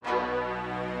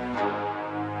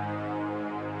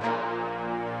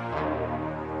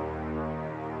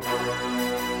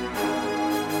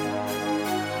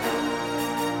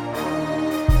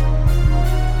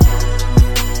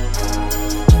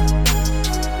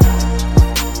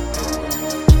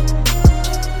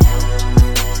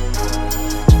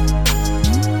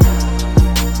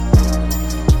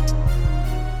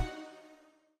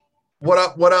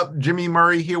What up? Jimmy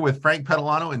Murray here with Frank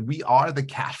Pedalano, and we are the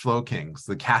Cash Flow Kings.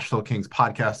 The Cash Flow Kings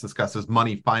podcast discusses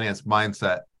money, finance,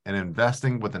 mindset, and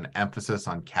investing with an emphasis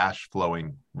on cash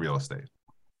flowing real estate.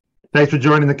 Thanks for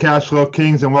joining the Cash Flow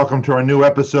Kings, and welcome to our new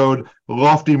episode,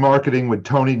 Lofty Marketing with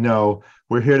Tony No.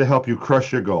 We're here to help you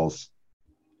crush your goals.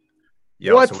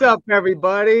 What's up,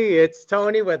 everybody? It's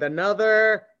Tony with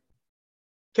another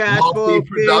Cash Flow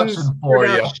Kings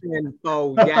production.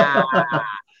 Oh, yeah.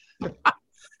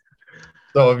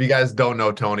 So if you guys don't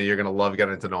know Tony, you're going to love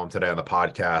getting to know him today on the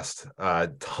podcast.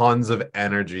 Tons of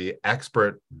energy,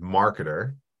 expert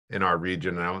marketer in our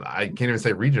region. And I can't even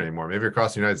say region anymore. Maybe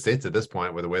across the United States at this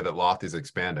point with the way that Lofty's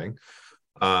expanding.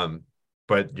 But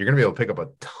you're going to be able to pick up a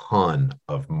ton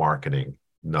of marketing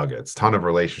nuggets, ton of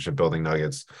relationship building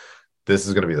nuggets. This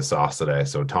is going to be the sauce today.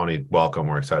 So Tony, welcome.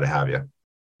 We're excited to have you.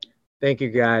 Thank you,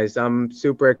 guys. I'm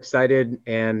super excited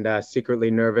and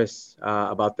secretly nervous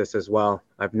about this as well.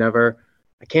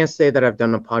 I can't say that I've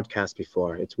done a podcast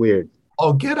before. It's weird.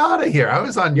 Oh, get out of here. I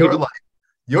was on your life.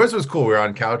 Yours was cool. We were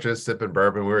on couches, sipping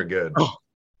bourbon. We were good. Oh,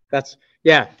 I've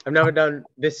never done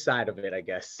this side of it, I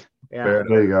guess. Yeah.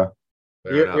 There you go.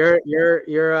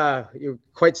 You're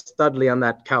quite studly on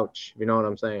that couch. You know what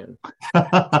I'm saying?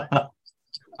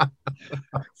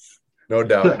 No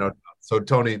doubt. So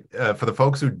Tony, for the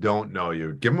folks who don't know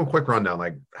you, give them a quick rundown.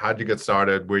 Like, how'd you get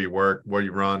started? Where you work? Where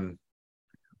you run?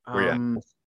 Where you at?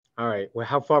 All right. Well,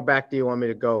 how far back do you want me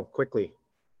to go? Quickly.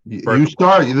 You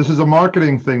start. This is a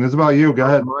marketing thing. This is about you. Go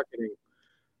ahead.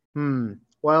 Marketing.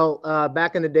 Well,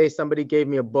 back in the day, somebody gave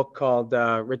me a book called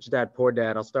Rich Dad, Poor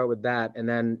Dad. I'll start with that. And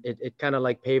then it kind of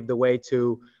like paved the way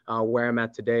to where I'm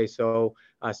at today. So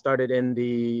I started in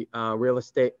the real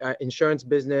estate insurance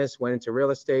business, went into real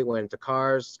estate, went into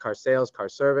cars, car sales, car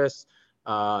service,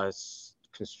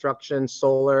 construction,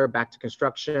 solar, back to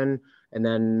construction. And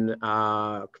then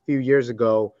a few years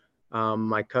ago,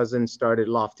 my cousin started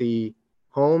Lofty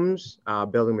Homes,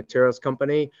 building materials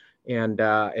company. And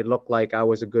it looked like I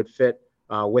was a good fit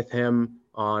with him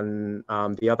on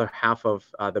the other half of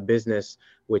the business,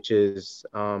 which is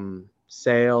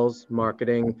sales,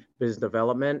 marketing, business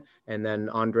development. And then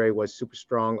Andre was super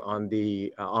strong on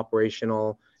the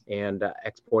operational and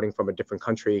exporting from a different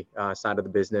country side of the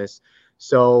business.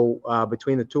 So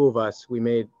between the two of us, we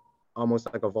made almost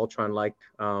like a Voltron-like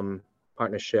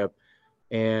partnership.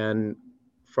 And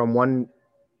from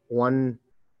one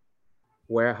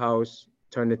warehouse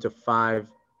turned into 5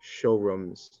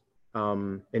 showrooms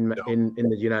in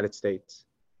the United States,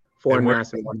 4 in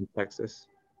Mass and 1 in Texas.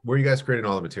 Where are you guys creating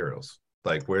all the materials?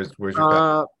 Like, where's your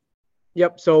factory?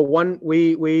 Yep. So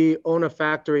we own a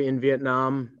factory in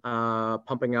Vietnam,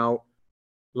 pumping out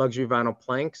luxury vinyl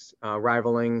planks,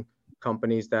 rivaling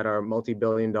companies that are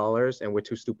multi-billion dollars, and we're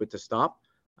too stupid to stop.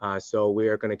 So we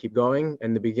are going to keep going.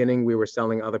 In the beginning, we were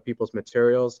selling other people's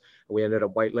materials. We ended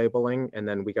up white labeling, and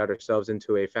then we got ourselves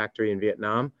into a factory in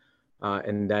Vietnam.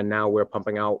 And then now we're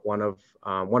pumping out one of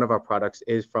our products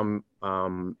is from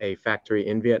a factory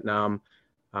in Vietnam.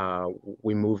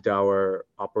 We moved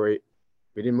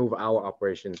we didn't move our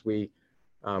operations. We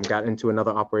got into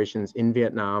another operations in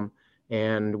Vietnam,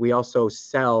 and we also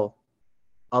sell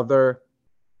other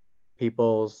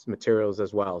people's materials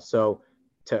as well. So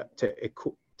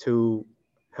to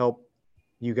help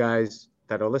you guys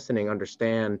that are listening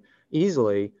understand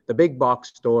easily, the big box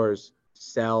stores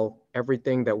sell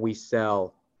everything that we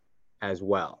sell as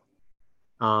well.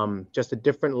 Just a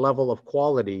different level of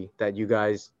quality that you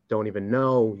guys don't even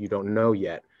know, you don't know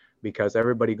yet, because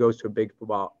everybody goes to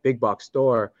a big box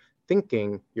store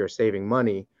thinking you're saving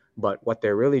money, but what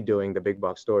they're really doing, the big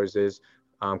box stores, is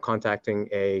contacting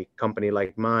a company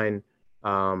like mine,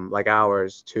 like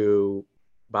ours, to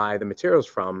buy the materials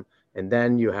from. And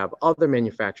then you have other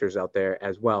manufacturers out there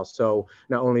as well. So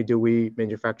not only do we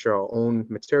manufacture our own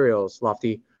materials,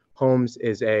 Lofty Homes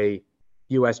is a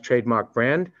US trademark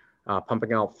brand,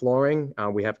 pumping out flooring.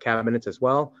 We have cabinets as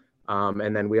well.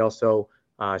 And then we also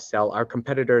sell our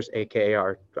competitors, AKA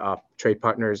our trade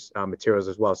partners, materials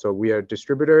as well. So we are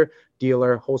distributor,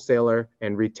 dealer, wholesaler,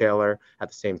 and retailer at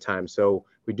the same time. So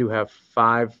we do have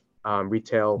 5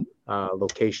 retail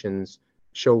locations,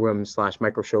 showrooms /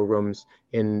 micro showrooms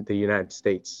in the United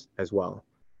States as well.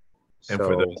 And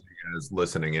for those of you guys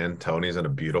listening in, Tony's in a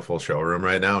beautiful showroom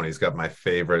right now, and he's got my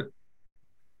favorite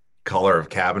color of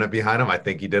cabinet behind him. I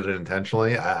think he did it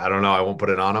intentionally. I don't know. I won't put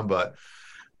it on him, but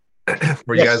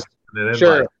for you guys listening in,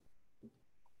 sure.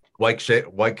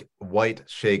 White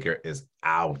Shaker is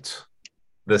out.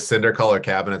 The cinder color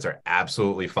cabinets are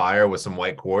absolutely fire with some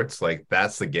white quartz. Like,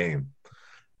 that's the game.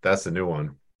 That's the new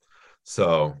one.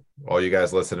 So all you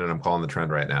guys listening, I'm calling the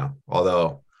trend right now.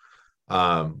 Although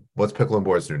What's Pickle and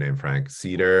Board's new name, Frank?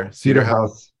 Cedar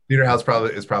House. Cedar House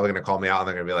is probably going to call me out, and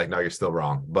they're going to be like, "No, you're still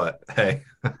wrong." But hey,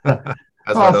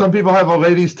 Oh, some people have a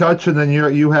lady's touch, and then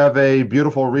you have a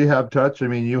beautiful rehab touch. I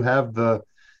mean, you have the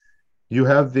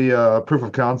proof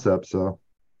of concept. So,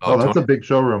 that's a big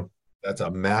showroom. That's a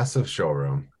massive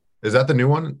showroom. Is that the new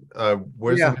one?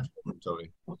 Where's the new showroom,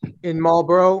 Tony? In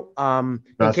Marlboro.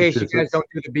 In case you guys don't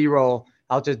do the B-roll,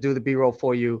 I'll just do the B-roll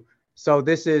for you. So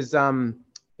this is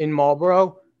in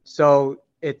Marlboro. So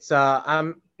it's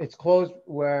closed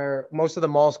where most of the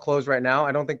malls close right now.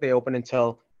 I don't think they open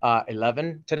until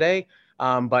 11 today.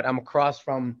 But I'm across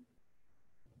from.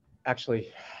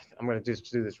 Actually, I'm gonna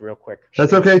just do this real quick.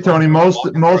 That's okay, Tony.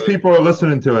 Most people are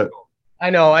listening to it. I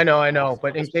know.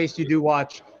 But in case you do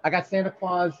watch, I got Santa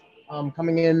Claus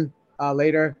coming in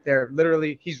later.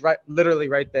 He's literally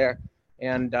right there,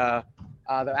 and the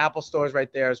Apple store is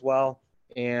right there as well.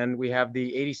 And we have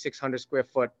the 8,600 square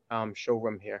foot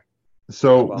showroom here.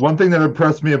 So one thing that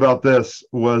impressed me about this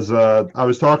was I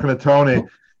was talking to Tony,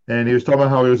 and he was talking about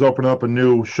how he was opening up a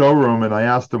new showroom, and I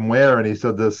asked him where, and he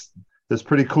said this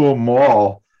pretty cool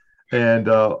mall, and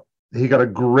he got a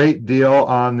great deal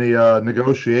on the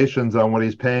negotiations on what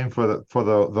he's paying for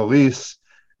the lease,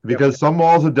 because some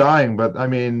malls are dying. But I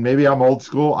mean, maybe I'm old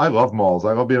school. I love malls.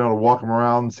 I love being able to walk them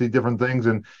around and see different things.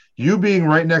 And you being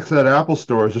right next to that Apple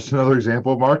store is just another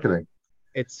example of marketing.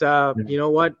 It's you know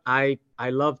what, I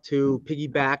love to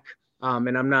piggyback,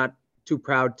 and I'm not too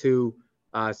proud to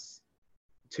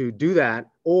do that.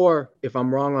 Or if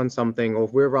I'm wrong on something, or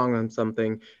if we're wrong on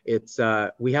something, it's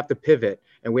we have to pivot,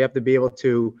 and we have to be able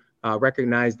to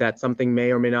recognize that something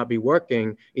may or may not be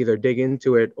working, either dig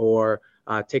into it or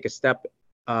take a step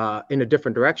in a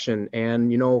different direction. And,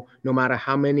 no matter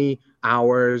how many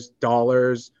hours,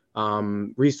 dollars,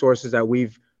 resources that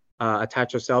we've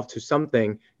attached ourselves to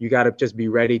something, you got to just be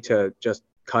ready to just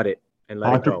cut it and let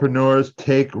it go. Entrepreneurs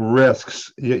take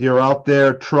risks. You're out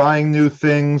there trying new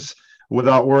things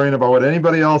without worrying about what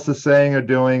anybody else is saying or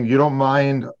doing. You don't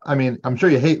mind. I mean, I'm sure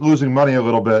you hate losing money a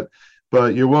little bit,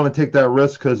 but you're willing to take that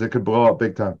risk because it could blow up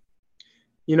big time.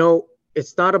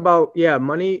 It's not about,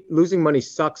 money. Losing money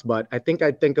sucks, but I think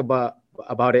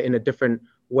about it in a different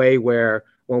way, where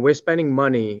when we're spending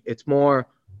money, it's more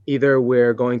either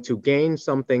we're going to gain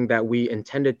something that we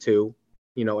intended to,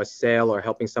 a sale, or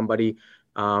helping somebody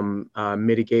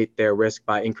mitigate their risk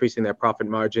by increasing their profit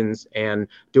margins, and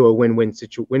do a win-win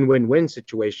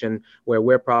situation where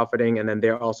we're profiting and then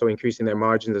they're also increasing their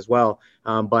margins as well.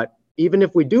 But even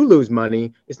if we do lose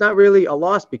money, it's not really a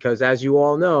loss, because as you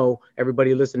all know,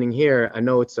 everybody listening here, I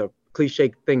know it's a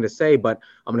cliche thing to say, but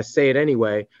I'm going to say it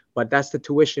anyway, but that's the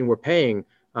tuition we're paying.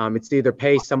 It's to either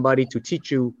pay somebody to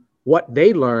teach you what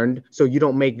they learned so you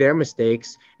don't make their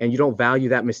mistakes and you don't value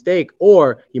that mistake,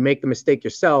 or you make the mistake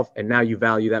yourself and now you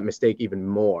value that mistake even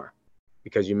more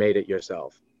because you made it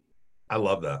yourself. I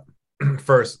love that.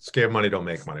 First, scared money don't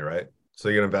make money, right? So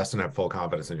you're gonna invest and have full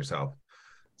confidence in yourself.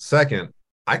 Second,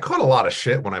 I caught a lot of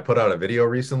shit when I put out a video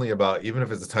recently about, even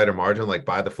if it's a tighter margin, like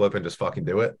buy the flip and just fucking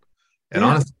do it. And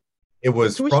honestly, it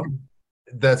was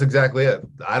that's exactly it.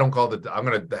 I don't call it I'm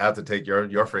gonna have to take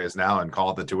your phrase now and call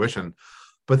it the tuition.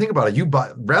 But think about it. You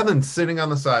buy, rather than sitting on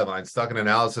the sidelines, stuck in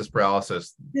analysis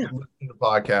paralysis, listening to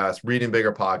podcasts, reading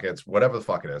Bigger Pockets, whatever the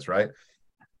fuck it is, right?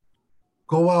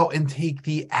 Go out and take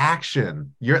the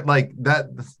action. You're like that.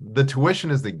 The tuition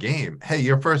is the game. Hey,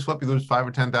 your first flip, you lose $5,000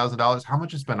 or $10,000. How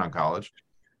much you spend on college?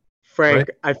 Frank,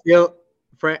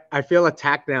 right? I feel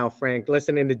attacked now, Frank,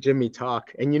 listening to Jimmy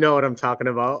talk, and you know what I'm talking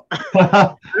about.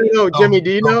 I don't know, Jimmy.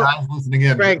 Do you know? Guys listening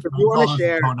in, Frank, if you want to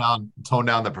share, tone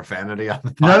down the profanity on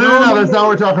the podcast. No, that's not what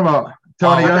we're talking about.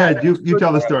 Tony, go ahead. You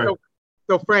tell the story.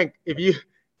 So, Frank, if you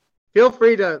feel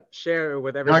free to share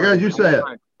with everybody. I got you say it.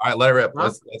 All right, let it rip.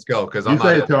 Huh? Let's go. Because you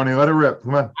say it, Tony. Let it rip.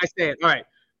 Come on. I say it. All right.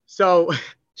 So,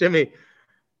 Jimmy,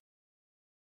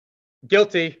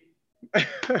 guilty.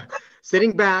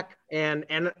 Sitting back and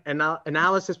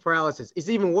analysis paralysis. It's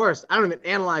even worse. I don't even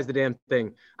analyze the damn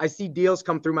thing. I see deals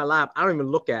come through my lap. I don't even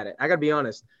look at it. I got to be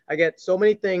honest. I get so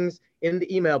many things in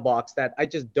the email box that I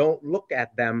just don't look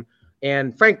at them.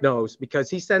 And Frank knows, because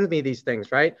he sends me these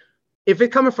things, right? If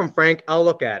it's coming from Frank, I'll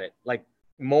look at it like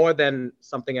more than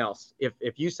something else.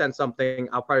 If you send something,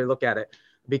 I'll probably look at it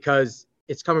because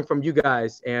it's coming from you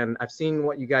guys. And I've seen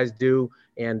what you guys do.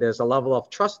 And there's a level of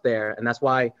trust there. And that's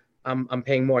why I'm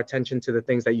paying more attention to the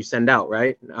things that you send out,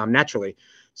 right? Naturally.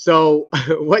 So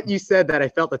what you said that I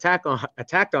felt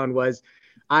attacked on was,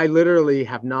 I literally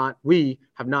we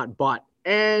have not bought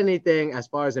anything as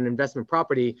far as an investment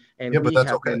property, and we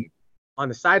have been on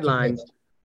the sidelines.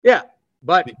 Yeah,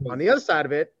 but on the other side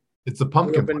of it, it's the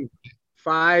pumpkin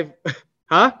plan.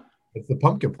 Huh? It's the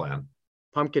pumpkin plan.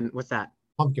 Pumpkin. What's that?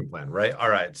 Pumpkin plan, right? All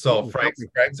right. So Frank's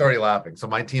already laughing. So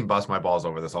my team busts my balls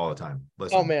over this all the time.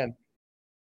 Listen. Oh man.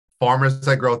 Farmers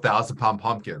that grow 1,000-pound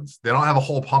pumpkins, they don't have a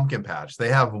whole pumpkin patch. They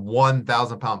have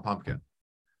 1,000-pound pumpkin.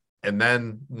 And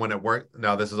then when it worked,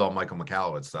 now this is all Michael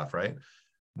McCallowitz stuff, right?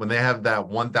 When they have that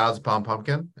 1,000-pound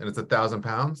pumpkin and it's 1,000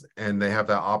 pounds and they have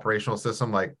that operational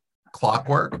system like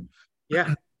clockwork.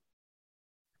 Yeah.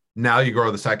 Now you grow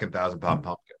the second 1,000-pound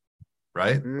pumpkin,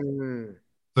 right? Mm.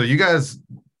 So you guys,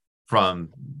 from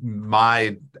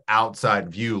my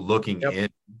outside view looking in,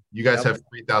 you guys have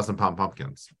 3,000-pound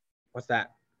pumpkins. What's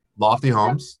that? Lofty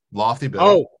homes, lofty build.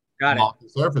 Oh, got lofty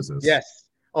it. surfaces. Yes.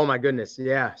 Oh my goodness.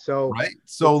 Yeah. So right.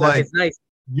 So like it's nice.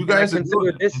 You guys are doing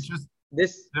it. It's just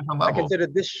this different levels. I consider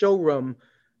this showroom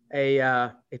a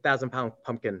 1,000-pound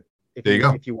pumpkin, if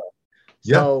you will.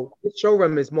 So this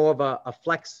showroom is more of a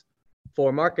flex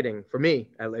for marketing for me,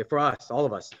 for us, all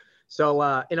of us. So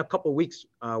in a couple of weeks,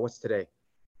 what's today?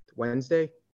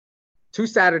 Wednesday? 2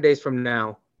 Saturdays from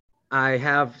now, I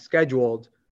have scheduled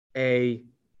a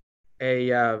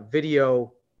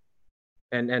video,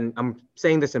 and I'm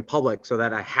saying this in public so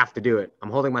that I have to do it. I'm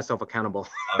holding myself accountable.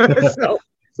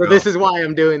 So this is why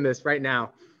I'm doing this right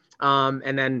now.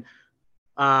 And then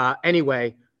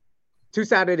anyway, 2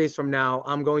 Saturdays from now,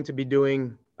 I'm going to be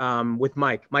doing with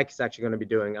Mike. Mike is actually going to be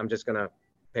doing, I'm just going to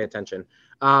pay attention.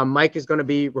 Mike is going to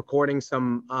be recording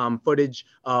some footage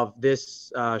of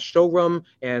this showroom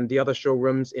and the other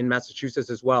showrooms in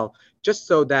Massachusetts as well, just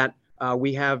so that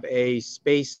we have a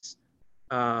space,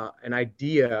 an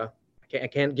idea. I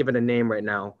can't give it a name right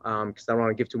now because I don't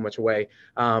want to give too much away.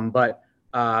 But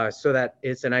so that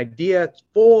it's an idea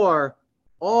for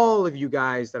all of you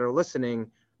guys that are listening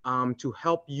to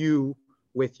help you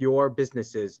with your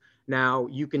businesses. Now,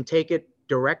 you can take it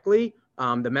directly,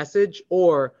 the message,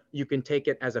 or you can take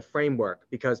it as a framework,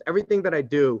 because everything that I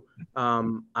do,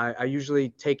 I usually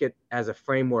take it as a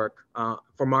framework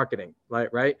for marketing,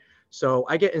 right? So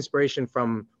I get inspiration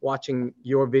from watching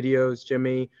your videos,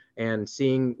 Jimmy, and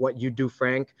seeing what you do,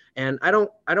 Frank. And I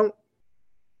don't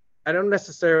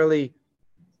necessarily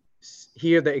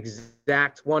hear the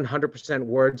exact 100%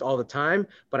 words all the time,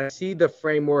 but I see the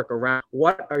framework around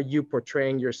what are you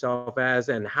portraying yourself as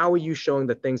and how are you showing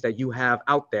the things that you have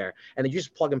out there, and then you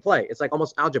just plug and play. It's like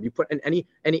almost algebra. You put in any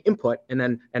input and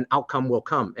then an outcome will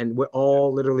come, and we're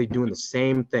all literally doing the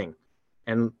same thing.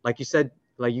 And like you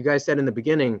guys said in the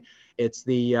beginning, it's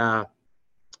the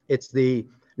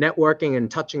networking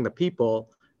and touching the people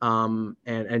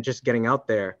and just getting out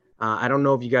there. I don't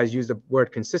know if you guys use the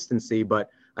word consistency,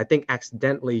 but I think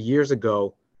accidentally years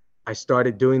ago, I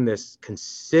started doing this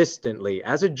consistently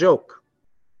as a joke.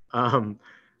 I'm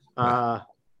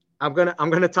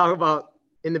gonna talk about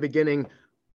in the beginning.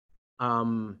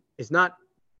 It's not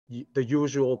the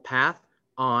usual path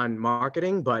on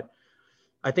marketing, but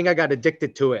I think I got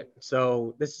addicted to it.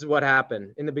 So this is what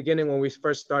happened in the beginning when we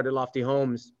first started Lofty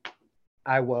Homes.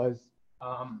 I was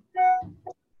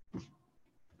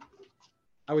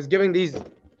giving these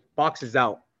boxes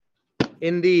out.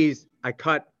 In these, I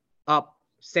cut up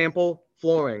sample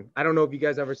flooring. I don't know if you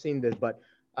guys ever seen this, but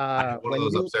I have one of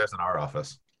those upstairs in our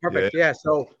office. Perfect. Yeah.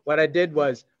 So what I did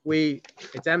was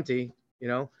it's empty,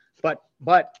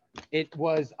 but it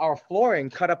was our flooring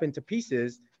cut up into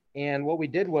pieces. And what we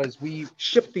did was we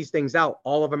shipped these things out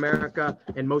all of America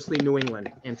and mostly New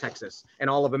England and Texas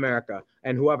and all of America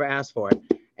and whoever asked for it.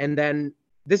 And then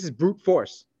this is brute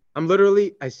force. I'm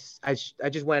literally, I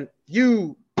just went,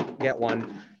 you get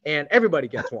one. And everybody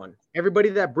gets one. Everybody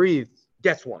that breathes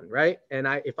gets one, right? And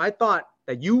if I thought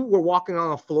that you were walking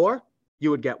on a floor,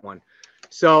 you would get one.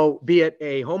 So be it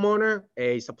a homeowner,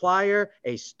 a supplier,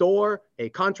 a store, a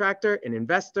contractor, an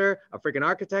investor, a freaking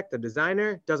architect, a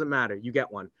designer, doesn't matter. You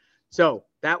get one. So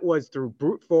that was through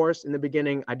brute force in the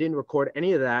beginning. I didn't record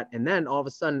any of that. And then all of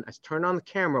a sudden I turned on the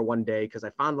camera one day because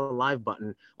I found the live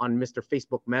button on Mr.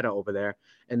 Facebook Meta over there.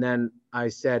 And then I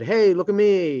said, hey, look at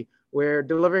me. We're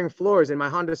delivering floors in my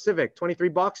Honda Civic, 23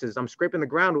 boxes. I'm scraping the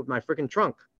ground with my freaking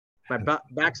trunk, my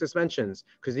back suspensions,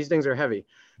 because these things are heavy.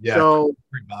 Yeah, so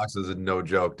 3 boxes is no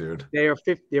joke, dude. They're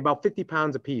about 50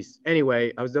 pounds a piece.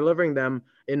 Anyway, I was delivering them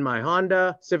in my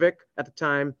Honda Civic at the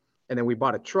time, and then we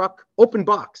bought a truck, open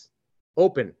box,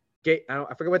 open gate.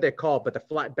 I forget what they're called, but the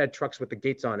flatbed trucks with the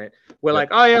gates on it. We're like,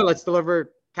 oh yeah, let's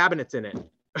deliver cabinets in it.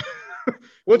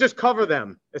 We'll just cover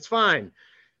them. It's fine.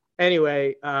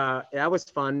 Anyway, that was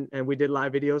fun, and we did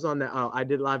live videos on that. I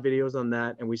did live videos on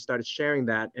that, and we started sharing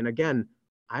that. And again,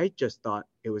 I just thought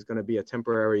it was going to be a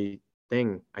temporary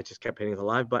thing. I just kept hitting the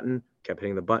live button, kept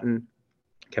hitting the button,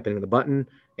 kept hitting the button,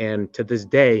 and to this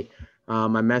day,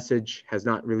 my message has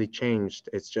not really changed.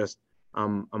 It's just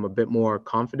I'm a bit more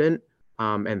confident.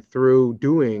 And through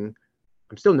doing,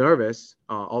 I'm still nervous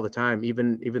all the time,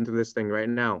 even through this thing right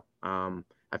now.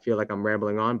 I feel like I'm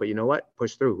rambling on, but you know what?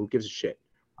 Push through. Who gives a shit?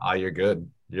 You're good.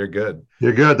 You're good.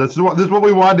 You're good. This is what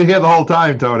we wanted to hear the whole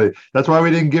time, Tony. That's why we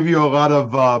didn't give you a lot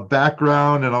of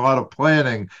background and a lot of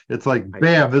planning. It's like,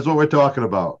 bam, this is what we're talking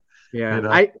about. Yeah, you know?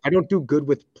 I don't do good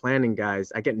with planning,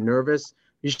 guys. I get nervous.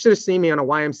 You should have seen me on a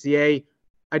YMCA.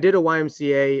 I did a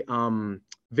YMCA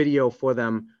video for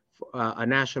them, a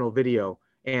national video,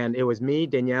 and it was me,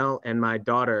 Danielle, and my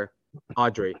daughter,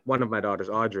 Audrey, one of my daughters,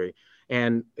 Audrey.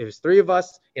 And it was three of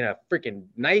us in a freaking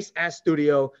nice ass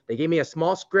studio. They gave me a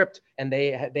small script, and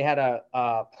they had a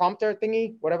prompter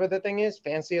thingy, whatever the thing is,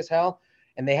 fancy as hell,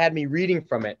 and they had me reading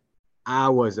from it. I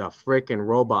was a freaking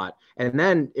robot. And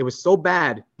then it was so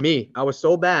bad, I was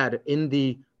so bad in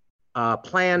the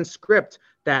planned script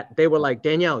that they were like,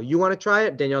 Danielle, you want to try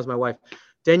it? Danielle's my wife.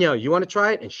 Danielle, you want to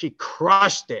try it? And she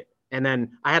crushed it. And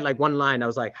then I had like one line. I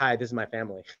was like, hi, this is my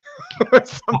family. Or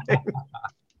something.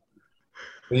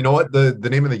 You know what? The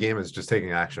name of the game is just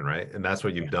taking action, right? And that's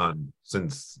what you've done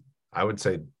since, I would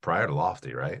say, prior to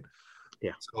Lofty, right?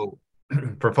 Yeah. So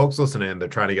for folks listening, they're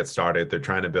trying to get started. They're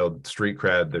trying to build street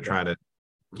cred. They're trying to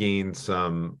gain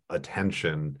some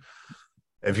attention.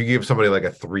 If you give somebody like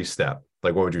a 3-step,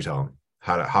 like what would you tell them?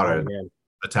 How to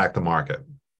attack the market?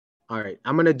 All right,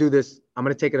 I'm gonna do this. I'm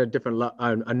gonna take it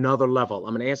another level.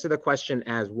 I'm gonna answer the question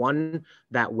as one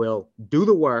that will do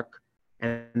the work,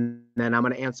 and then I'm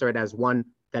gonna answer it as one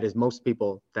that is most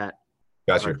people that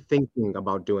are thinking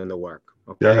about doing the work.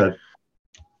 Okay. Go ahead.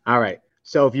 All right.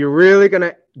 So if you're really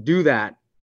gonna do that,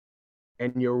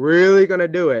 and you're really gonna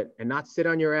do it, and not sit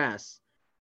on your ass,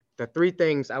 the 3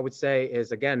 things I would say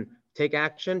is, again, take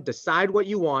action, decide what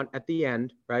you want at the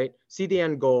end, right? See the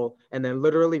end goal, and then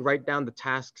literally write down the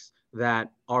tasks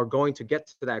that are going to get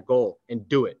to that goal and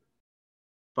do it.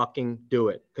 Fucking do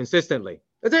it consistently.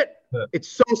 That's it. Yeah. It's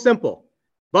so simple.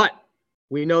 But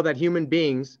we know that human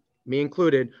beings, me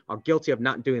included, are guilty of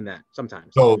not doing that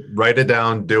sometimes. So write it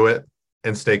down, do it,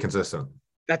 and stay consistent.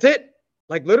 That's it.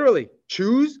 Like literally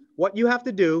choose what you have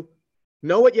to do,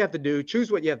 know what you have to do,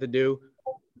 choose what you have to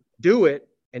do it,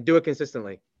 and do it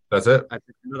consistently. That's it. I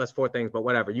know that's 4 things, but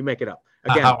whatever. You make it up.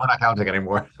 Again, we're not counting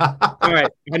anymore. All right.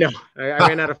 I know. I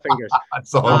ran out of fingers.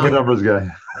 I'm a numbers guy.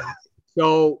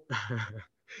 So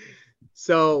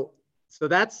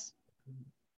that's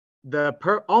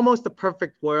almost the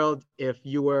perfect world if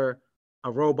you were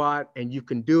a robot and you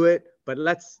can do it. But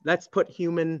let's put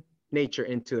human nature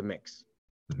into the mix.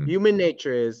 Mm-hmm. Human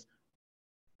nature is,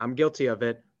 I'm guilty of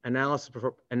it,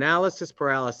 analysis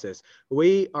paralysis.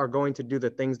 We are going to do the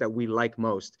things that we like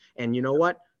most. And you know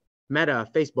what? Meta,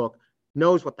 Facebook,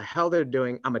 knows what the hell they're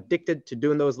doing. I'm addicted to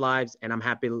doing those lives, and I'm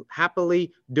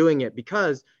happily doing it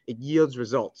because it yields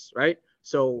results, right?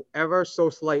 So ever so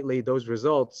slightly, those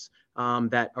results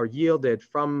that are yielded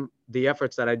from the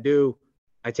efforts that I do,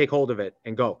 I take hold of it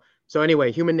and go. So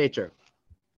anyway, human nature.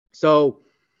 So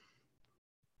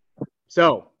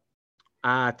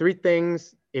 3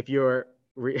 things if you're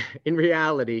in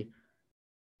reality,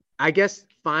 I guess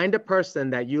find a person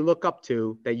that you look up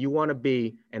to, that you want to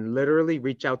be, and literally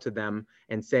reach out to them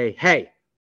and say, hey,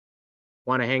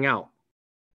 want to hang out?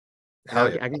 I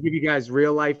can give you guys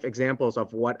real life examples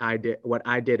of what I did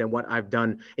and what I've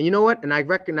done. And you know what? And I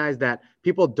recognize that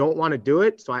people don't want to do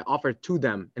it. So I offered to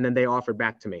them, and then they offered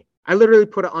back to me. I literally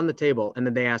put it on the table, and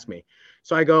then they asked me.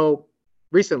 So I go,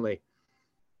 recently,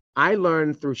 I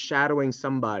learned through shadowing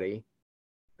somebody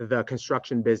the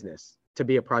construction business to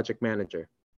be a project manager,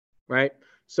 right?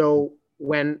 So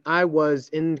when I was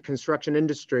in the construction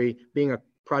industry being a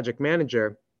project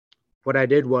manager, what I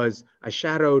did was I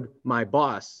shadowed my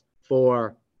boss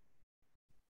for,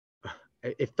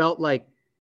 it felt like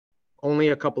only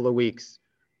a couple of weeks.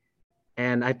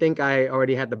 And I think I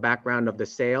already had the background of the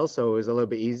sales, so it was a little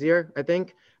bit easier, I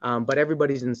think. But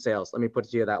everybody's in sales. Let me put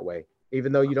it to you that way.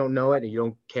 Even though you don't know it and you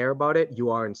don't care about it, you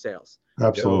are in sales.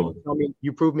 Absolutely. So,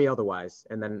 you prove me otherwise,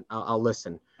 and then I'll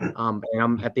listen.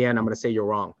 And at the end, I'm going to say you're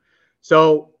wrong.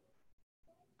 So,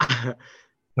 well,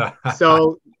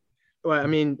 I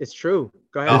mean, it's true.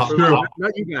 Go ahead. It's true.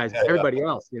 Not you guys, everybody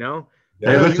else, you know?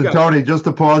 Hey, listen, Tony, just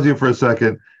to pause you for a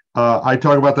second. I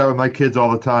talk about that with my kids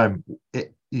all the time.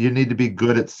 You need to be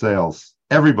good at sales.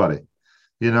 Everybody.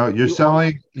 You know, you're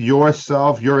selling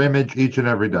yourself, your image each and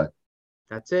every day.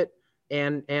 That's it.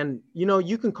 And you know,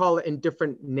 you can call it in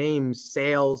different names,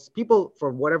 sales. People, for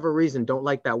whatever reason, don't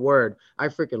like that word. I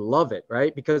freaking love it,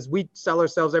 right? Because we sell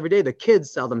ourselves every day. The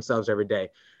kids sell themselves every day.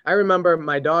 I remember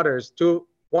my daughters,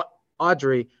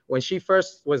 Audrey, when she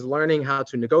first was learning how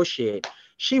to negotiate,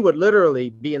 she would literally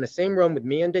be in the same room with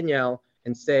me and Danielle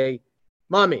and say,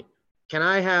 Mommy, can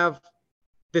I have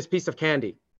this piece of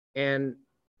candy? And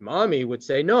mommy would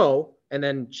say no. And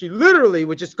then she literally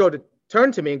would just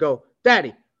turn to me and go,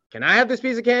 Daddy, can I have this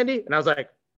piece of candy? And I was like,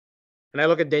 and I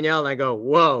look at Danielle and I go,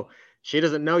 whoa, she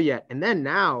doesn't know yet. And then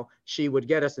now she would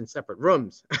get us in separate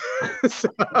rooms.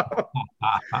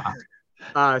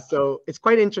 So it's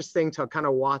quite interesting to kind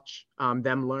of watch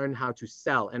them learn how to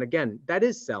sell. And again, that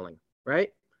is selling, right?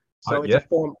 So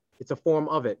it's a form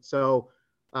of it. So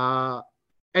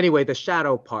anyway, the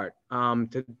shadow part,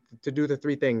 to do the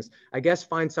three things, I guess,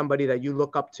 find somebody that you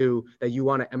look up to, that you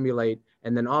want to emulate.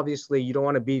 And then obviously you don't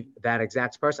want to be that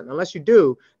exact person. Unless you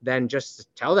do, then just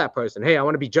tell that person, hey, I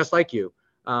want to be just like you.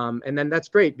 And then that's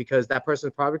great, because that person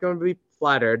is probably going to be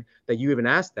flattered that you even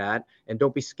asked that. And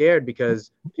don't be scared,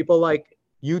 because people like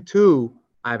you too,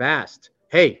 I've asked,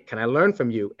 hey, can I learn from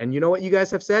you? And you know what you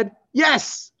guys have said?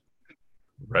 Yes.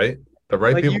 Right. The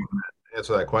right people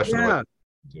answer that question. Yeah.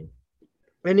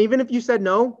 And even if you said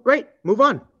no, great, move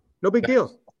on. No big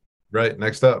deal. Right.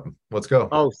 Next up, let's go.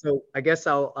 Oh, so I guess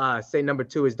I'll say number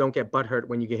 2 is don't get butthurt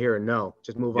when you hear a no.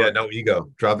 Just move on. Yeah, no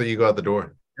ego. Drop the ego out the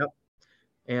door. Yep.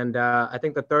 And I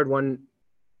think the third one,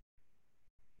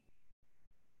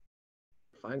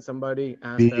 find somebody.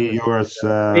 Ask be them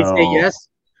yourself. they say yes.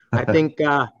 I think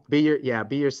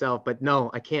be yourself. But no,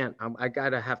 I can't. I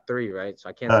gotta have 3, right? So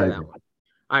I can't say that one.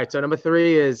 All right. So number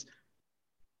 3 is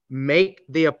make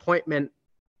the appointment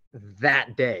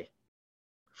that day.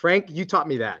 Frank, you taught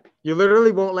me that. You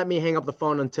literally won't let me hang up the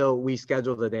phone until we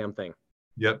schedule the damn thing.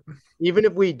 Yep. Even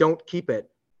if we don't keep it,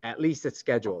 at least it's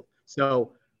scheduled.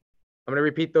 So I'm going to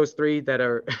repeat those 3 that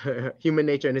are human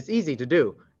nature, and it's easy to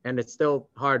do, and it's still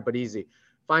hard, but easy.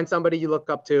 Find somebody you look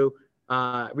up to,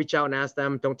 reach out and ask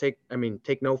them.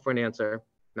 Take no for an answer.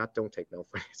 Not don't take no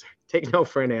for an answer. Take no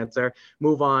for an answer.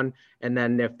 Move on. And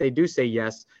then if they do say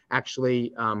yes,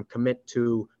 actually commit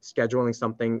to scheduling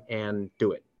something and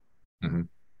do it. Mm-hmm.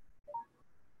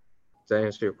 Does that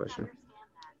answer your question?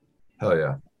 Hell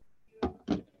yeah.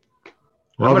 I'm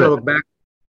going to look back.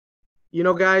 You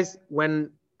know, guys,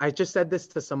 when I just said this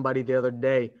to somebody the other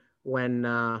day, when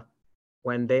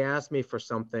they asked me for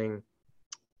something,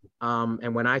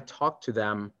 and when I talked to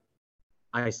them,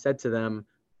 I said to them,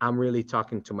 I'm really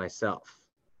talking to myself.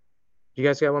 You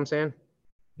guys get what I'm saying?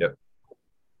 Yep.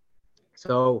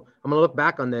 So I'm gonna look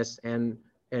back on this and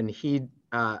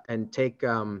take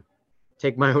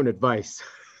my own advice.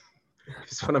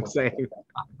 That's what I'm saying.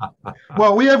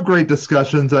 Well, we have great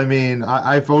discussions. I mean,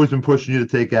 I've always been pushing you to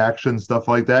take action, stuff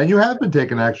like that. And you have been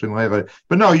taking action lately.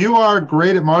 But no, you are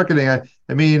great at marketing.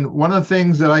 I mean, one of the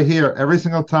things that I hear every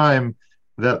single time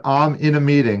that I'm in a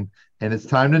meeting and it's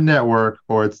time to network,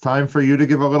 or it's time for you to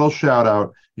give a little shout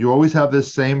out, you always have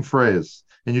this same phrase.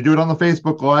 And you do it on the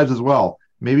Facebook Lives as well.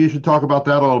 Maybe you should talk about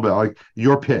that a little bit, like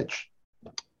your pitch.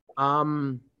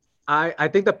 I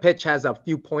think the pitch has a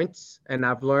few points, and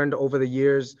I've learned over the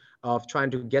years of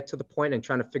trying to get to the point and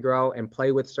trying to figure out and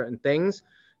play with certain things.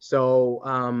 So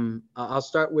I'll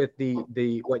start with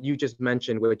the what you just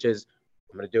mentioned, which is,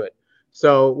 I'm going to do it.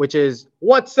 So, which is,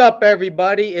 what's up,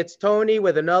 everybody? It's Tony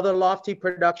with another Lofty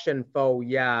production.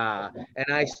 Yeah. And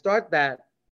I start that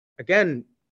again.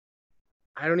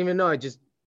 I don't even know.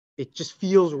 It just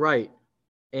feels right.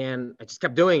 And I just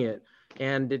kept doing it,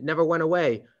 and it never went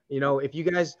away. You know, if you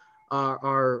guys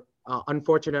are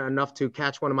unfortunate enough to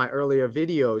catch one of my earlier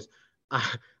videos,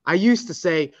 I used to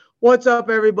say, what's up,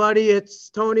 everybody? It's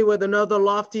Tony with another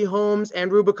Lofty Homes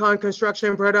and Rubicon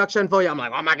Construction production for you. I'm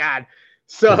like, oh my God.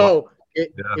 So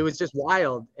it was just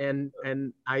wild. And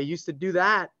I used to do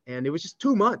that, and it was just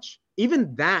too much.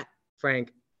 Even that,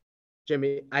 Frank,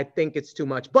 Jimmy, I think it's too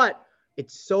much, but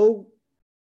it's so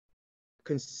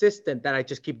consistent that I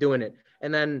just keep doing it.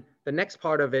 And then the next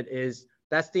part of it is,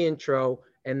 that's the intro,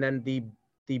 and then the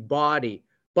body.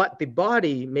 But the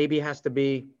body maybe has to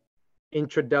be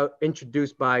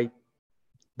introduced by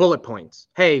bullet points.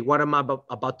 Hey, what am I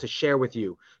about to share with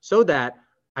you? So that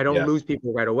I don't lose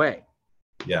people right away.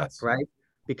 Yes. Right?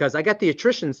 Because I get the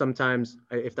attrition sometimes,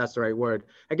 if that's the right word.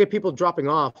 I get people dropping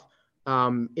off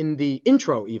in the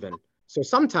intro even. So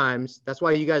sometimes that's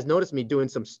why you guys notice me doing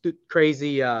some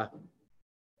crazy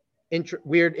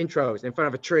weird intros in front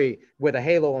of a tree with a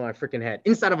halo on my freaking head,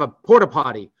 inside of a porta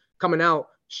potty, coming out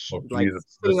like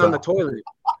sitting on the toilet.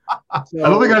 So, I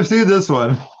don't think I've seen this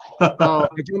one. I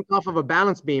jumped off of a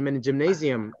balance beam in a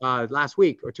gymnasium last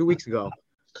week or 2 weeks ago.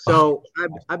 So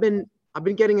I've been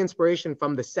getting inspiration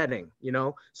from the setting, you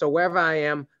know. So wherever I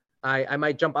am, I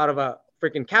might jump out of a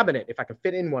freaking cabinet if I can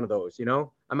fit in one of those, you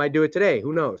know. I might do it today.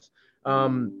 Who knows?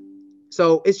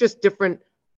 So it's just different.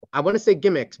 I want to say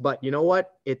gimmicks, but you know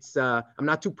what? It's I'm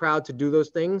not too proud to do those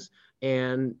things,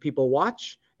 and people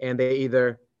watch, and they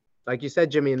either, like you said,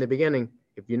 Jimmy, in the beginning,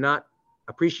 If you're not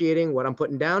appreciating what I'm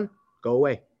putting down, go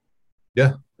away.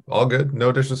 Yeah, all good.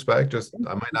 No disrespect. Just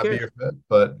I might not be your fit,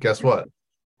 but guess what?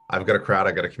 I've got a crowd,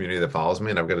 I got a community that follows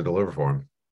me, and I've got to deliver for them.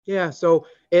 Yeah. So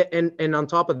and on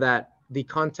top of that, the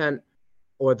content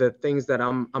or the things that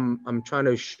I'm trying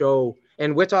to show,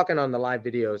 and we're talking on the live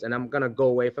videos, and I'm gonna go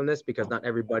away from this because not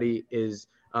everybody is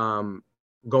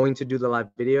going to do the live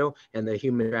video, and the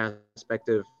human aspect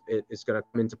of it is gonna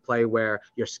come into play where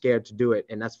you're scared to do it,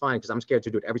 and that's fine because I'm scared to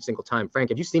do it every single time. Frank,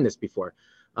 have you seen this before?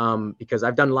 Because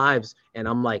I've done lives and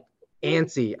I'm like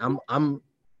antsy. I'm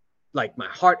like my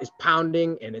heart is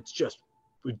pounding and it's just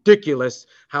ridiculous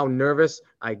how nervous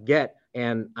I get.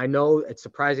 And I know it's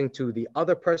surprising to the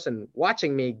other person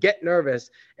watching me get nervous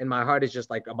and my heart is just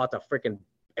like about to freaking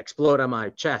explode on my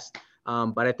chest.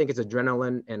 But I think it's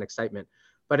adrenaline and excitement.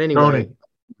 But anyway.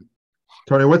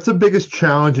 Tony, what's the biggest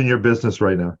challenge in your business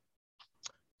right now?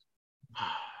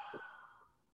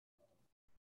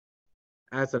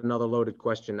 That's another loaded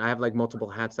question. I have like multiple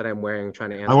hats that I'm wearing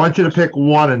trying to answer. I want you to pick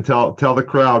one and tell the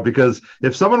crowd, because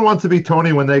if someone wants to be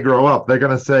Tony when they grow up, they're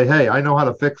going to say, hey, I know how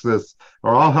to fix this,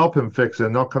 or I'll help him fix it,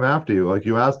 and they'll come after you like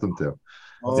you asked them to.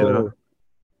 Oh. You know?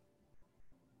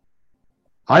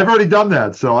 I've already done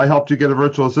that, so I helped you get a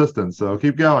virtual assistant. So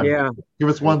keep going. Yeah. Give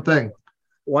us one thing.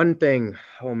 One thing.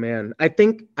 Oh man. I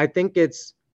think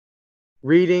it's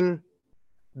reading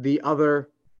the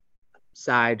other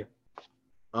side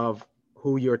of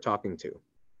who you're talking to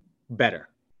better.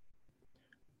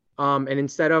 And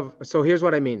instead of, so here's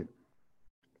what I mean.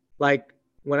 Like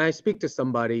when I speak to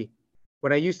somebody,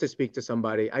 when I used to speak to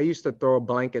somebody, I used to throw a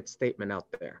blanket statement out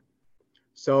there.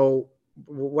 So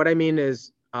what I mean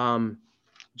is,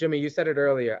 Jimmy, you said it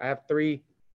earlier. I have three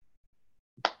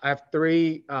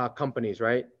companies,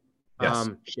 right? Yes.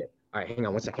 Shit. All right, hang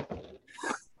on one second.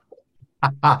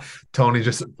 Tony,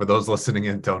 just for those listening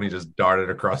in, Tony just darted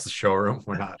across the showroom.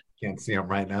 Can't see him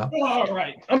right now. All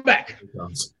right, I'm back.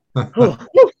 All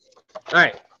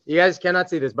right, you guys cannot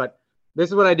see this, but this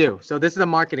is what I do. So this is a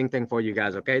marketing thing for you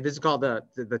guys, okay? This is called the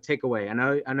takeaway.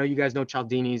 I know you guys know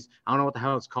Cialdini's. I don't know what the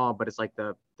hell it's called, but it's like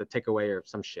the takeaway or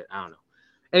some shit. I don't know.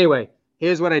 Anyway,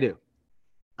 here's what I do.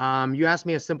 You asked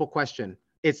me a simple question.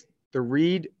 It's to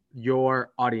read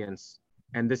your audience,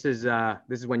 and this is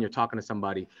when you're talking to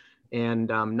somebody, and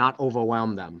not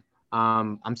overwhelm them.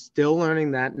 I'm still learning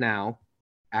that now.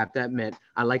 I have to admit,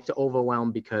 I like to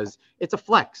overwhelm because it's a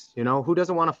flex. You know, who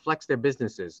doesn't want to flex their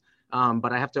businesses?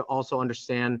 But I have to also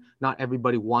understand not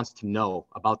everybody wants to know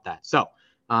about that. So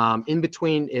in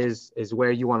between is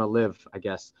where you want to live, I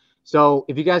guess. So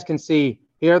if you guys can see,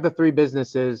 here are the three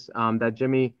businesses that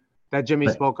Jimmy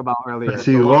spoke about earlier. I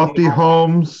see Lofty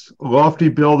Homes, Lofty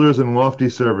Builders, and Lofty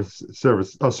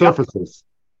Surfaces.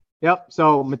 Yep.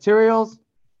 So materials,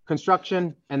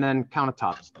 construction, and then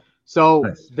countertops. So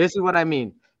nice. This is what I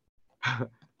mean.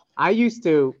 I used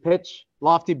to pitch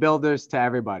Lofty Builders to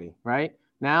everybody, right?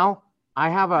 Now I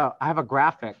have a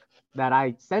graphic that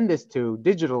I send this to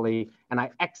digitally, and I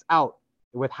X out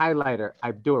with highlighter.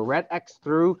 I do a red X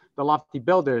through the Lofty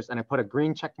Builders, and I put a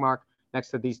green check mark next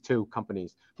to these two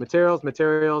companies: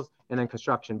 materials, and then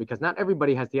construction, because not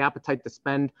everybody has the appetite to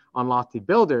spend on Lofty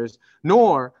Builders,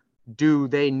 nor do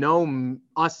they know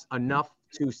us enough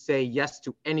to say yes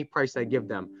to any price I give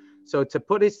them. So to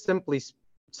put it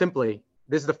simply,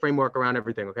 this is the framework around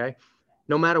everything, okay?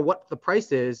 No matter what the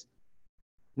price is,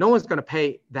 no one's gonna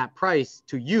pay that price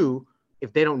to you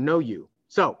if they don't know you.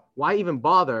 So why even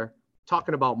bother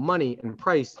talking about money and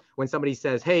price when somebody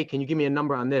says, hey, can you give me a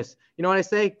number on this? You know what I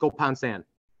say? Go pound sand.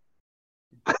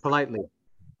 Politely.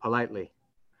 Politely,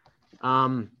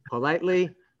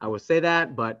 I will say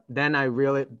that, but then I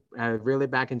reel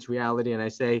it back into reality and I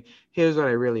say, here's what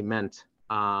I really meant.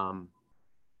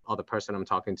 The person I'm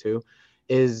talking to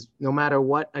is, no matter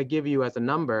what I give you as a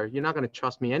number, you're not going to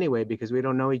trust me anyway because we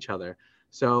don't know each other.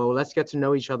 So let's get to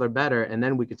know each other better, and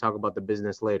then we can talk about the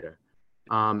business later.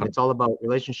 It's all about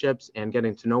relationships and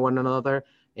getting to know one another.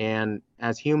 And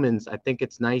as humans, I think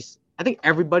it's nice. I think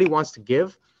everybody wants to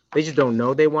give. They just don't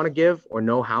know they want to give or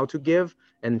know how to give.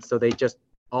 And so they just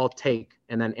all take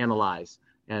and then analyze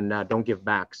and don't give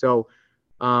back. So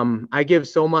I give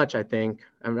so much, I think,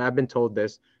 and I've been told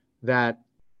this, that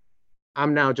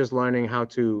I'm now just learning how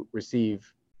to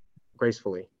receive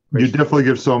gracefully. You definitely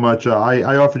give so much.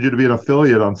 I offered you to be an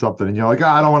affiliate on something, and you're like,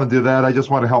 I don't want to do that. I just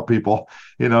want to help people,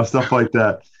 stuff like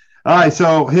that. All right,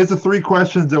 so here's the three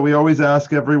questions that we always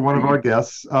ask every one of our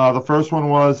guests. The first one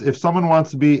was, if someone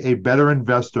wants to be a better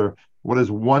investor, what is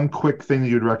one quick thing that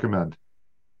you'd recommend?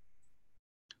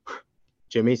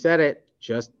 Jimmy said it.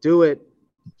 Just do it.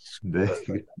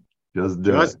 Just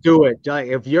do it. Like,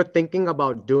 if you're thinking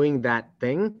about doing that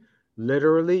thing,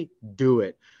 Literally do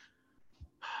it.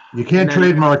 You can't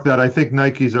trademark that. I think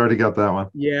Nike's already got that one.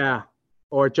 Yeah.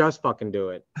 Or just fucking do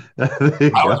it.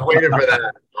 I was waiting for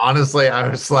that. Honestly, I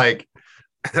was like,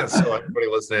 so everybody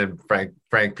listening,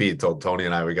 Frank Pete told Tony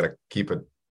and I we gotta keep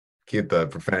the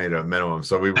profanity to a minimum.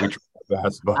 So we tried our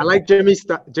best, but I like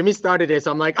Jimmy started it,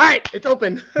 so I'm like, all right, it's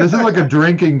open. This is like a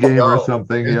drinking game or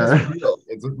something here.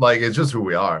 It's just who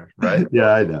we are, right? Yeah,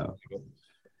 I know.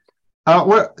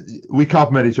 We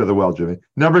compliment each other well, Jimmy.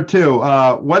 Number 2,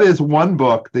 what is one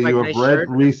book that you have nice read shirt,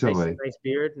 recently? Nice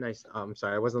beard, nice. I'm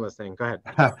sorry, I wasn't listening. Go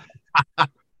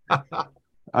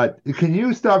ahead. Can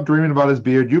you stop dreaming about his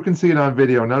beard? You can see it on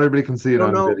video. Not everybody can see it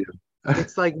on video.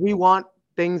 It's like we want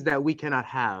things that we cannot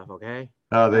have. Okay.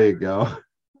 Oh, there you go.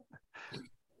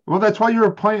 Well, that's why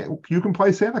you can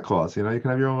play Santa Claus. You know, you can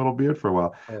have your own little beard for a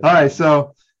while. All right,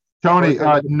 so Tony,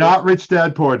 Not Rich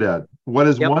Dad Poor Dad. What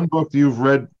is one book that you've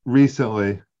read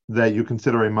recently that you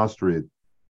consider a must read?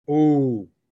 Ooh,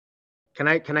 can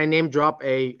I name drop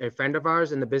a friend of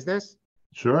ours in the business?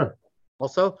 Sure.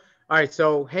 Also, all right.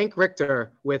 So Hank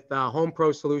Richter with Home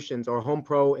Pro Solutions or Home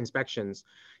Pro Inspections,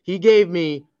 he gave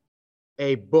me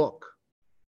a book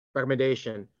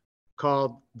recommendation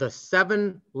called The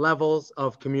 7 Levels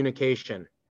of Communication.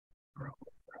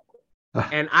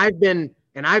 And I damn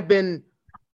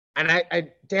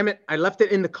it, I left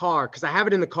it in the car because I have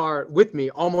it in the car with me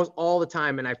almost all the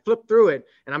time. And I flip through it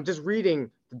and I'm just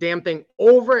reading the damn thing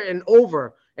over and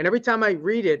over. And every time I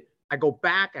read it, I go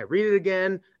back, I read it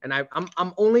again. And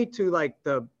I'm only to like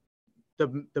the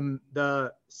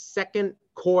second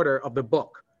quarter of the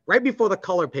book, right before the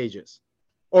color pages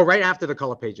or right after the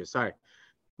color pages. Sorry.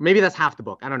 Maybe that's half the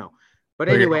book. I don't know. But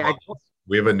anyway,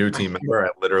 we have a new team member. I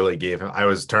literally gave him, I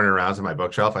was turning around to my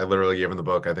bookshelf. I literally gave him the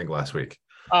book, I think last week.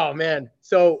 Oh man.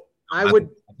 So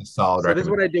this is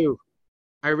what I do.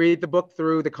 I read the book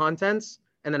through the contents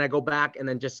and then I go back and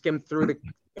then just skim through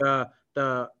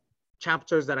the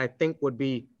chapters that I think would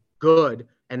be good.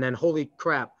 And then holy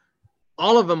crap,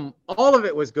 all of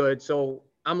it was good. So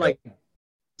I'm like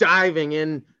diving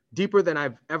in deeper than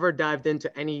I've ever dived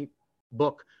into any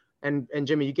book. And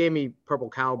Jimmy, you gave me Purple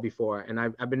Cow before, and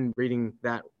I've been reading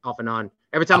that off and on.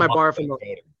 Every time I borrow from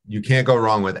you can't go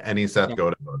wrong with any Seth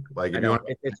Godin book. Like if you want,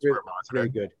 it's really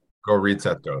good. Go read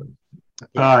Seth Godin.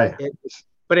 But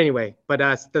anyway,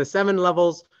 the 7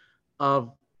 levels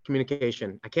of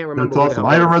communication. I can't remember. That's awesome.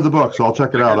 I haven't read the book, so I'll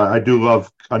check it out. I do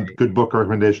love a good book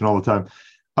recommendation all the time.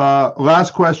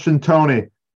 Last question, Tony.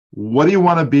 What do you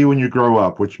want to be when you grow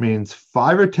up? Which means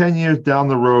 5 or 10 years down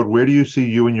the road, where do you see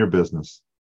you and your business?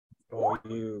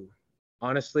 You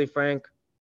honestly, Frank,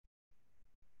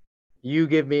 you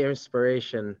give me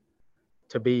inspiration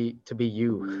to be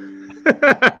you.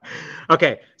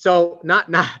 Okay, so not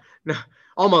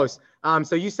almost.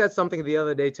 So you said something the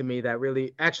other day to me that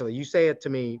really, actually, you say it to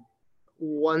me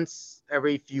once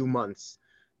every few months,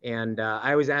 and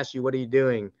I always ask you, "What are you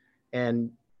doing?"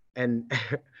 And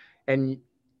the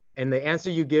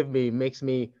answer you give me makes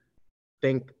me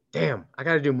think, "Damn, I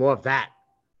got to do more of that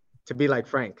to be like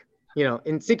Frank." You know,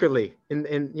 and secretly,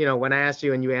 when I asked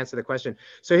you and you answer the question.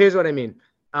 So here's what I mean.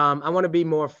 I want to be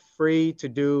more free to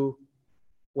do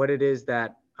what it is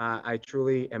that I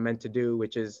truly am meant to do,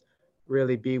 which is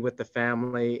really be with the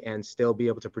family and still be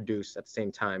able to produce at the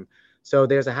same time. So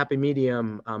there's a happy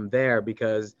medium there,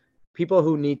 because people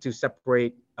who need to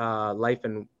separate life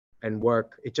and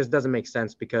work, it just doesn't make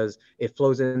sense because it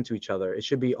flows into each other. It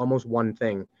should be almost one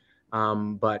thing,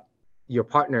 but your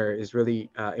partner is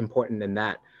really important in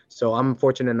that. So I'm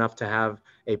fortunate enough to have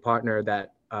a partner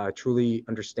that truly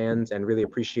understands and really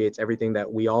appreciates everything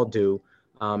that we all do,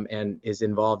 and is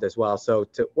involved as well. So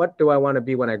what do I want to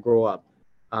be when I grow up?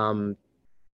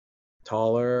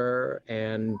 Taller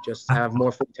and just have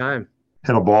more free time.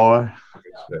 And a baller.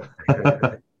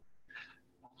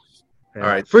 All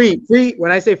right. Free.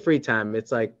 When I say free time,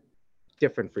 it's like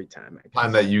different free time.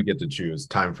 Time that you get to choose.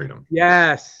 Time freedom.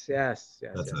 Yes.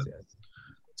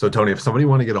 So Tony, if somebody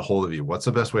want to get a hold of you, what's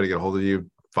the best way to get a hold of you,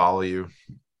 follow you?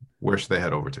 Where should they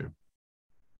head over to?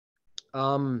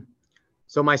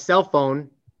 So my cell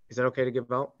phone, is that okay to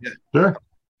give out? Yeah, sure.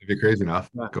 If you're crazy enough,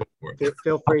 go for it.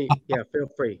 Feel free. Yeah, feel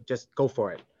free. Just go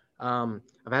for it. I've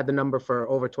had the number for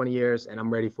over 20 years and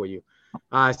I'm ready for you.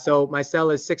 So my cell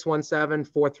is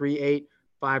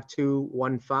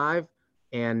 617-438-5215.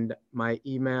 And my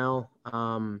email,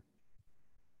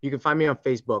 you can find me on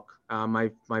Facebook.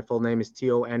 My full name is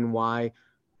Tony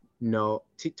No,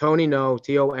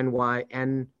 TONYNGO.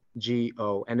 N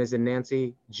as in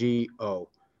Nancy, GO.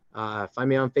 Find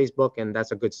me on Facebook, and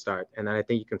that's a good start. And then I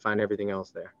think you can find everything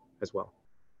else there as well.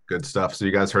 Good stuff. So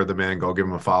you guys heard the man. Go give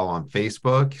him a follow on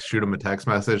Facebook. Shoot him a text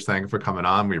message. Thank you for coming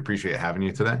on. We appreciate having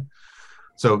you today.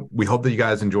 So we hope that you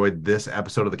guys enjoyed this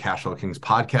episode of the Cashflow Kings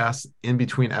podcast. In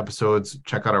between episodes,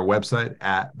 check out our website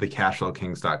at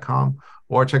thecashflowkings.com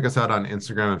or check us out on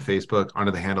Instagram and Facebook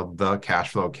under the handle The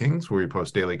Cashflow Kings, where we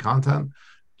post daily content.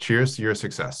 Cheers to your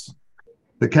success.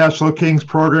 The Cashflow Kings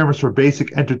program is for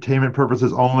basic entertainment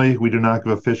purposes only. We do not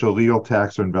give official legal,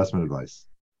 tax, or investment advice.